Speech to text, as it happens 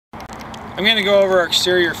I'm going to go over our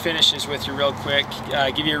exterior finishes with you real quick,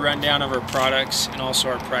 give you a rundown of our products and also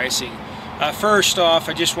our pricing. First off,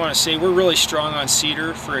 I just want to say we're really strong on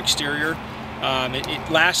cedar for exterior.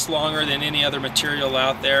 It lasts longer than any other material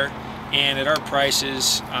out there, and at our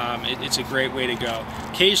prices, it's a great way to go.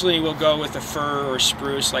 Occasionally we'll go with a fir or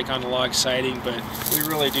spruce like on the log siding, but we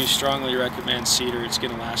really do strongly recommend cedar. It's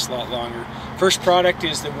going to last a lot longer. First product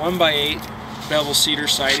is the 1x8 bevel cedar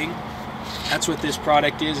siding. That's what this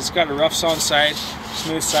product is. It's got a rough sawn side,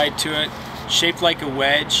 smooth side to it, shaped like a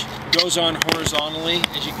wedge. Goes on horizontally,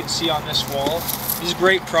 as you can see on this wall. This is a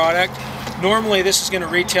great product. Normally this is going to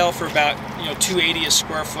retail for about $2.80 a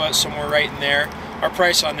square foot, somewhere right in there. Our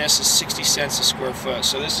price on this is 60 cents a square foot.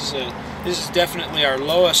 So this is definitely our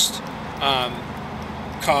lowest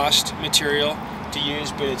cost material to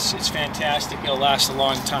use, but it's fantastic. It'll last a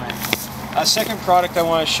long time. Second product I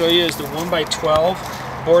want to show you is the 1x12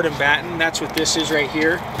 board and batten. That's what this is right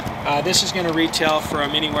here. This is going to retail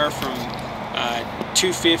from anywhere from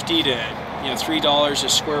 $2.50 to $3 a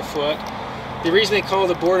square foot. The reason they call it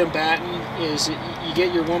the board and batten is you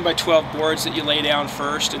get your 1x12 boards that you lay down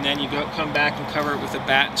first, and then you come back and cover it with a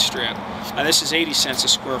batten strip. This is 80 cents a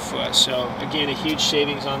square foot, so again a huge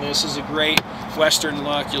savings on this. This is a great western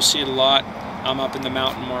look. You'll see it a lot up in the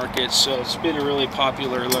mountain markets, so it's been a really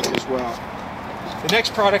popular look as well. The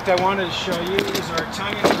next product I wanted to show you is our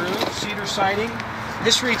tongue and groove cedar siding.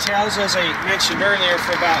 This retails, as I mentioned earlier,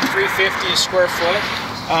 for about $3.50 a square foot.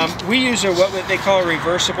 We use what they call a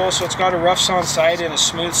reversible, so it's got a rough sawn side and a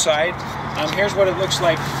smooth side. Here's what it looks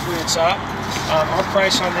like when it's up. Our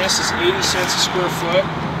price on this is 80 cents a square foot.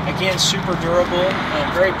 Again, super durable,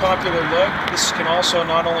 very popular look. This can also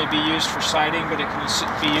not only be used for siding, but it can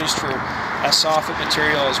be used for a soffit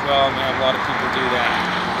material as well, and we have a lot of people do that.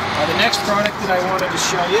 The next product that I wanted to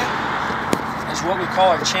show you is what we call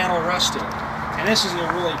our Channel Rustic. And this is a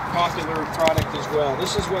really popular product as well.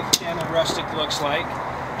 This is what Channel Rustic looks like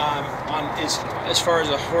as far as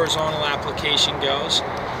a horizontal application goes.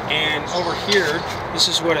 And over here, this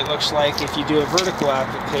is what it looks like if you do a vertical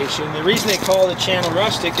application. The reason they call it Channel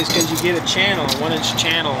Rustic is because you get a channel, a 1-inch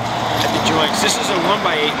channel at the joints. This is a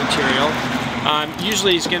 1x8 material.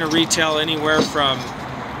 Usually it's going to retail anywhere from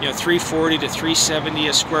 $3.40 to $3.70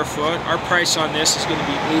 a square foot. Our price on this is going to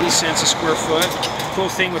be 80 cents a square foot. The cool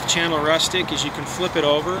thing with Channel Rustic is you can flip it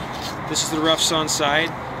over. This is the rough sawn side.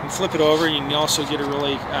 You can flip it over, and you can also get a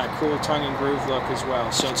really cool tongue and groove look as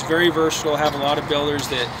well. So it's very versatile. Have a lot of builders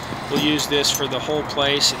that will use this for the whole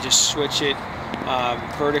place and just switch it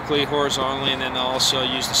vertically, horizontally, and then they'll also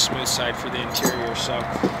use the smooth side for the interior. So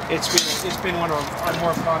it's been one of our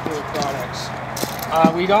more popular products.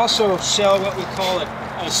 We'd also sell what we call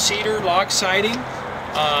a cedar log siding.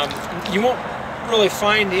 You won't really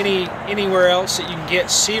find anywhere else that you can get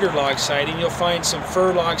cedar log siding. You'll find some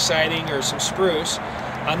fir log siding or some spruce.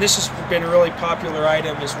 This has been a really popular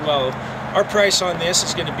item as well. Our price on this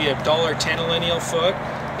is going to be $1.10 a lineal foot.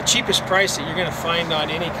 The cheapest price that you're going to find on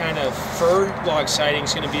any kind of fir log siding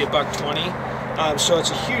is going to be $1.20. So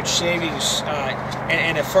it's a huge savings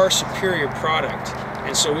and a far superior product.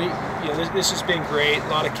 And so this has been great. A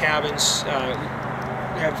lot of cabins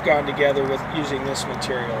have gone together with using this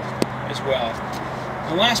material as well.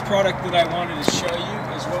 The last product that I wanted to show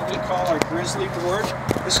you is what we call our Grizzly board.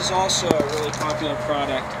 This is also a really popular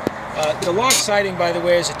product. The log siding, by the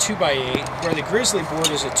way, is a 2x8, where the Grizzly board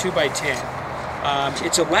is a 2x10.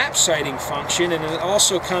 It's a lap siding function, and it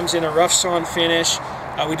also comes in a rough sawn finish.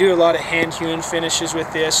 We do a lot of hand hewn finishes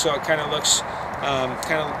with this, so it kind of looks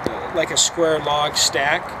like a square log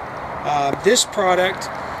stack. This product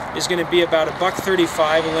is going to be about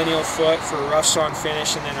 $1.35 a lineal foot for a rough sawn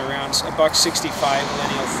finish, and then around $1.65 a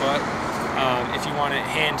lineal foot if you want it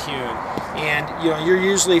hand hewn. And you're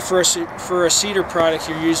usually for a cedar product,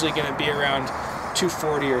 you're usually going to be around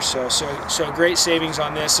 $2.40 or so. So great savings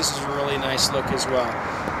on this. This is a really nice look as well.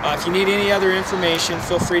 If you need any other information,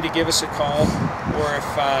 feel free to give us a call, or if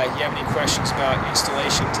you have any questions about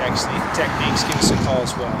installation techniques, give us a call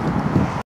as well.